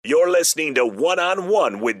You're listening to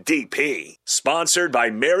One-on-One with DP, sponsored by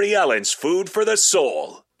Mary Ellen's Food for the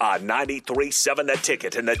Soul on 93.7 The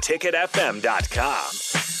Ticket and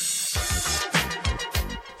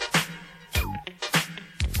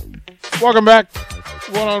theticketfm.com. Welcome back.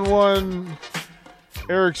 One-on-one.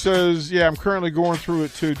 Eric says, yeah, I'm currently going through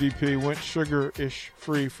it too, DP. Went sugar-ish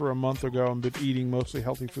free for a month ago and been eating mostly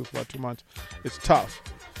healthy food for about 2 months. It's tough.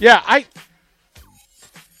 Yeah,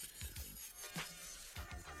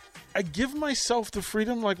 I give myself the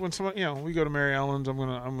freedom, like when someone, we go to Mary Ellen's, I'm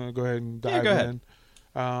gonna go ahead and dive in.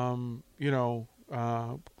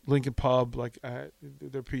 Lincoln Pub,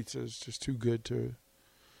 their pizza is just too good to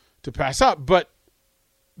pass up. But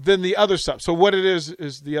then the other stuff. So what it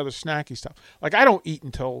is the other snacky stuff. Like I don't eat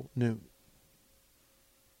until noon.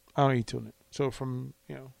 I don't eat till noon. So from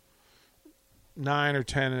 9 or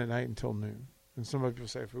 10 at night until noon. And some people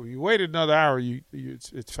say, if you waited another hour,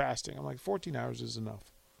 it's fasting. I'm like, 14 hours is enough.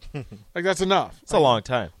 Like that's enough. It's a long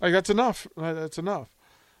time. Like that's enough. That's enough.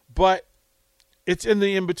 But it's in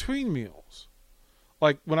the in-between meals.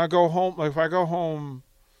 Like when I go home, if I go home,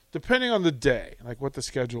 depending on the day, like what the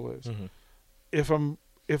schedule is, if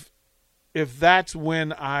that's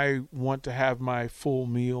when I want to have my full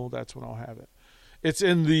meal, that's when I'll have it. It's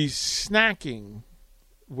in the snacking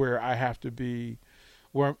where I have to be,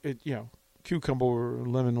 cucumber,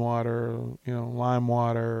 lemon water, lime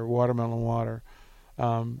water, watermelon water.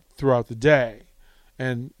 Throughout the day.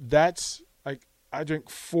 And that's like I drink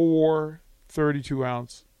 4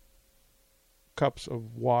 32-ounce cups of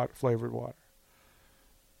flavored water.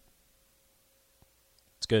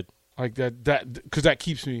 It's good. Like that because that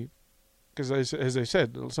keeps me, because as I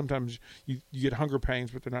said, sometimes you get hunger pangs,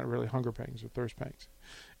 but they're not really hunger pangs, they're thirst pangs.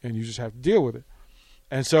 And you just have to deal with it.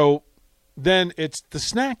 And so then it's the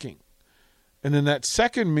snacking. And then that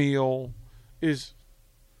second meal is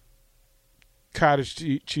cottage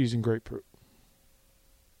cheese and grapefruit.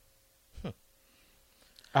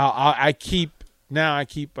 I keep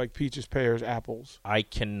like peaches, pears, apples. I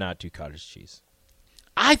cannot do cottage cheese.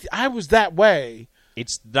 I was that way.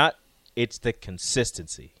 It's the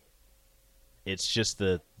consistency. It's just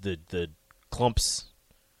the clumps.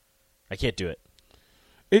 I can't do it.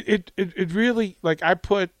 It really, like I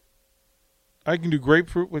can do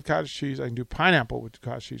grapefruit with cottage cheese. I can do pineapple with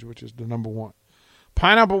cottage cheese, which is the number one.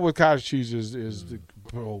 Pineapple with cottage cheese is the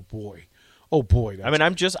oh boy.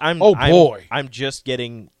 I'm just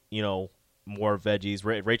getting more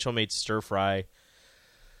veggies. Rachel made stir fry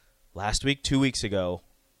last week, 2 weeks ago.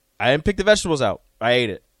 I didn't pick the vegetables out. I ate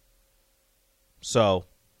it. So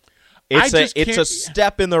it's a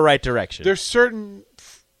step in the right direction. There's certain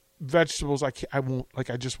vegetables I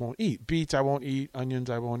just won't eat. Beets I won't eat. Onions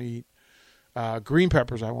I won't eat. Green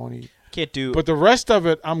peppers I won't eat. Can't do. But the rest of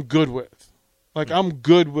it I'm good with. Like, I'm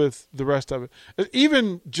good with the rest of it.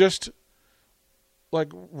 Even just, like,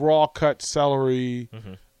 raw cut celery,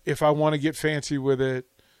 if I want to get fancy with it,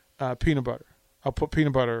 peanut butter. I'll put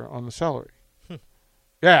peanut butter on the celery.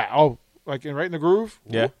 Yeah, right in the groove.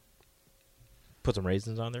 Yeah. Put some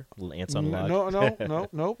raisins on there. Little ants on the log.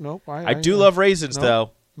 No. I do love raisins,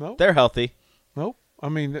 though. No. They're healthy. No. I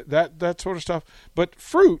mean, that sort of stuff. But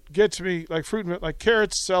fruit gets me, like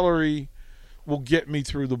carrots, celery, will get me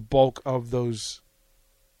through the bulk of those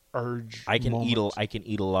urge. I can eat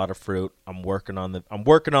a lot of fruit. I'm working on the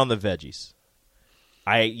veggies.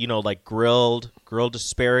 Like grilled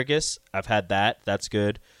asparagus. I've had that. That's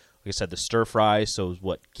good. Like I said, the stir fry. So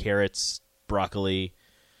carrots, broccoli.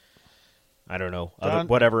 I don't know.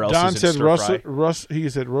 Whatever else Don is in stir fry. He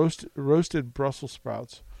said roasted Brussels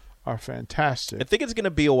sprouts are fantastic. I think it's going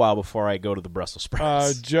to be a while before I go to the Brussels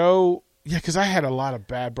sprouts. Joe. Yeah, because I had a lot of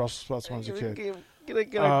bad Brussels sprouts when I was a kid.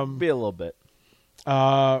 Gonna be a little bit.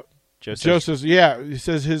 Joe says, yeah, he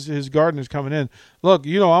says his garden is coming in. Look,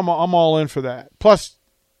 I'm all in for that. Plus,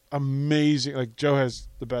 amazing. Like Joe has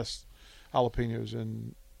the best jalapenos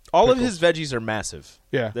and all pickles. of his veggies are massive.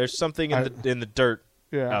 Yeah, there's something in the dirt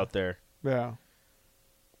out there.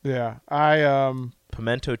 Yeah.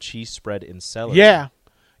 Pimento cheese spread in celery.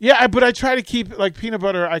 Yeah, but I try to keep, like, peanut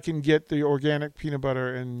butter. I can get the organic peanut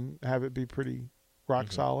butter and have it be pretty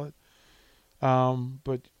rock solid.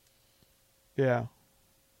 But yeah,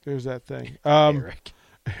 there's that thing. Eric.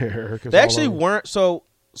 They actually weren't so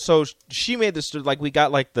she made this, like, we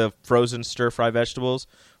got like the frozen stir fry vegetables.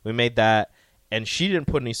 We made that, and she didn't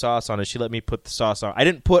put any sauce on it. She let me put the sauce on. I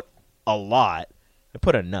didn't put a lot. I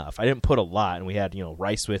put enough. I didn't put a lot, and we had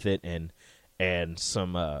rice with it and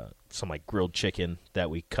some like grilled chicken that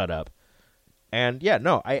we cut up. And yeah,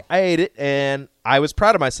 no, I ate it, and I was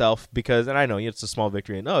proud of myself because, and I know it's a small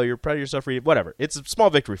victory, and you're proud of yourself for eating, whatever. It's a small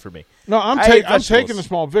victory for me. No, I'm taking the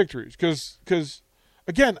small victories because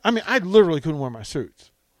again, I mean, I literally couldn't wear my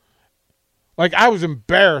suits. Like, I was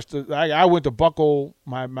embarrassed. I went to buckle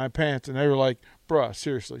my pants, and they were like, bruh,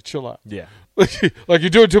 seriously, chill out. Yeah. Like, you're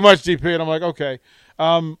doing too much, DP. And I'm like, okay.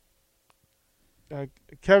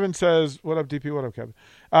 Kevin says, what up, DP? What up, Kevin?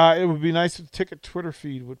 It would be nice if the Ticket Twitter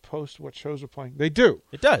feed would post what shows are playing. They do.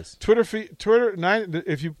 It does.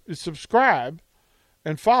 If you subscribe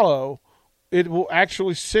and follow, it will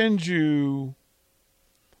actually send you,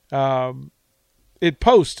 it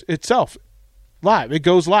posts itself live. It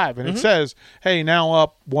goes live, and it says, hey, now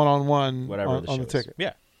up one-on-one on the ticket.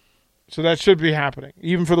 Yeah. So that should be happening,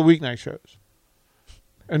 even for the weeknight shows.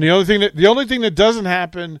 And the only thing that doesn't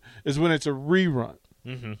happen is when it's a rerun.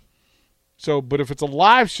 Mm-hmm. So, but if it's a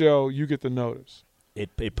live show, you get the notice.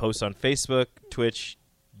 It posts on Facebook, Twitch,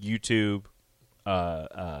 YouTube,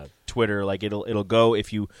 Twitter. Like it'll go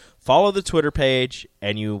if you follow the Twitter page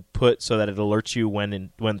and you put so that it alerts you when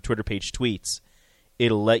the Twitter page tweets.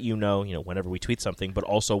 It'll let you know whenever we tweet something, but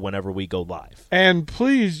also whenever we go live. And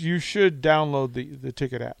please, you should download the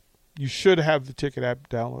Ticket app. You should have the Ticket app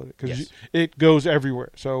downloaded because it goes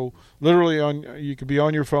everywhere. So literally, you could be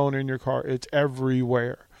on your phone, in your car. It's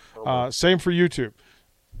everywhere. Same for YouTube.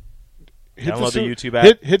 Download the YouTube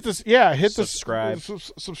app. Hit subscribe.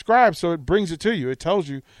 Subscribe so it brings it to you. It tells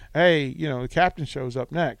you, hey, the captain show's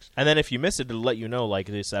up next. And then if you miss it, it'll let you know, like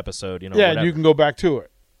this episode. And you can go back to it.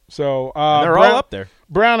 So and they're all up there.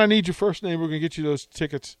 Brown, I need your first name. We're gonna get you those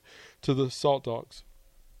tickets to the Salt Dogs.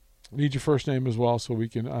 Need your first name as well, so we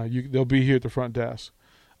can. They'll be here at the front desk.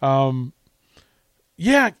 Eric,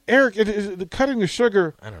 cutting the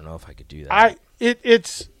sugar. I don't know if I could do that.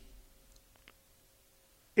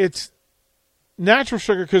 It's natural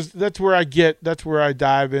sugar because that's where I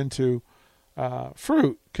dive into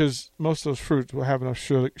fruit because most of those fruits will have enough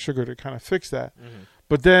sugar to kind of fix that. Mm-hmm.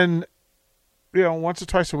 But then, once or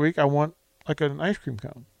twice a week, I want like an ice cream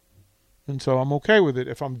cone, and so I'm okay with it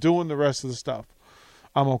if I'm doing the rest of the stuff.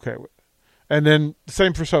 I'm okay with it. And then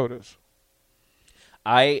same for sodas.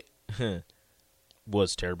 I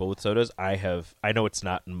was terrible with sodas. I know it's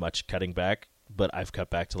not much cutting back, but I've cut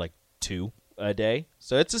back to like 2 a day.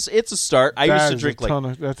 So it's a start. I used to drink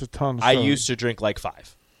that's a ton of soda. I used to drink like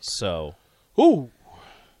 5. So ooh.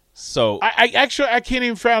 So I can't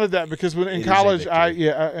even frown at that because when in college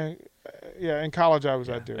in college I was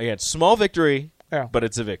out there. Again, small victory, but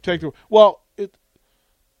it's a victory.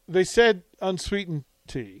 They said unsweetened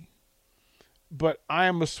tea, but I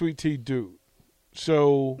am a sweet tea dude.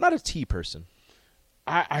 So not a tea person.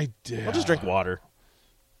 I did. I'll just drink water.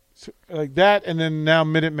 So, like that, and then now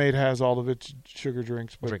Minute Maid has all of its sugar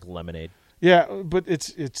drinks. But, drink lemonade. Yeah, but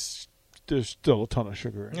it's there's still a ton of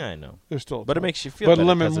sugar in it. Yeah, I know. There's still, but it makes you feel. But better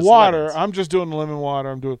lemon water, I'm just doing the lemon water.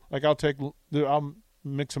 I'm doing I'll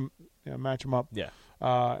mix them, match them up. Yeah.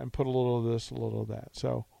 And put a little of this, a little of that.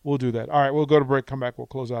 So we'll do that. All right, we'll go to break. Come back. We'll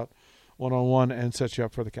close out one-on-one and set you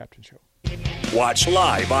up for the Captain Show. Watch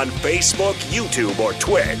live on Facebook, YouTube, or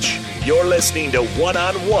Twitch. You're listening to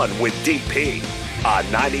One-on-One with DP on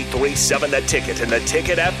 93.7 The Ticket and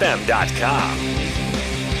theticketfm.com.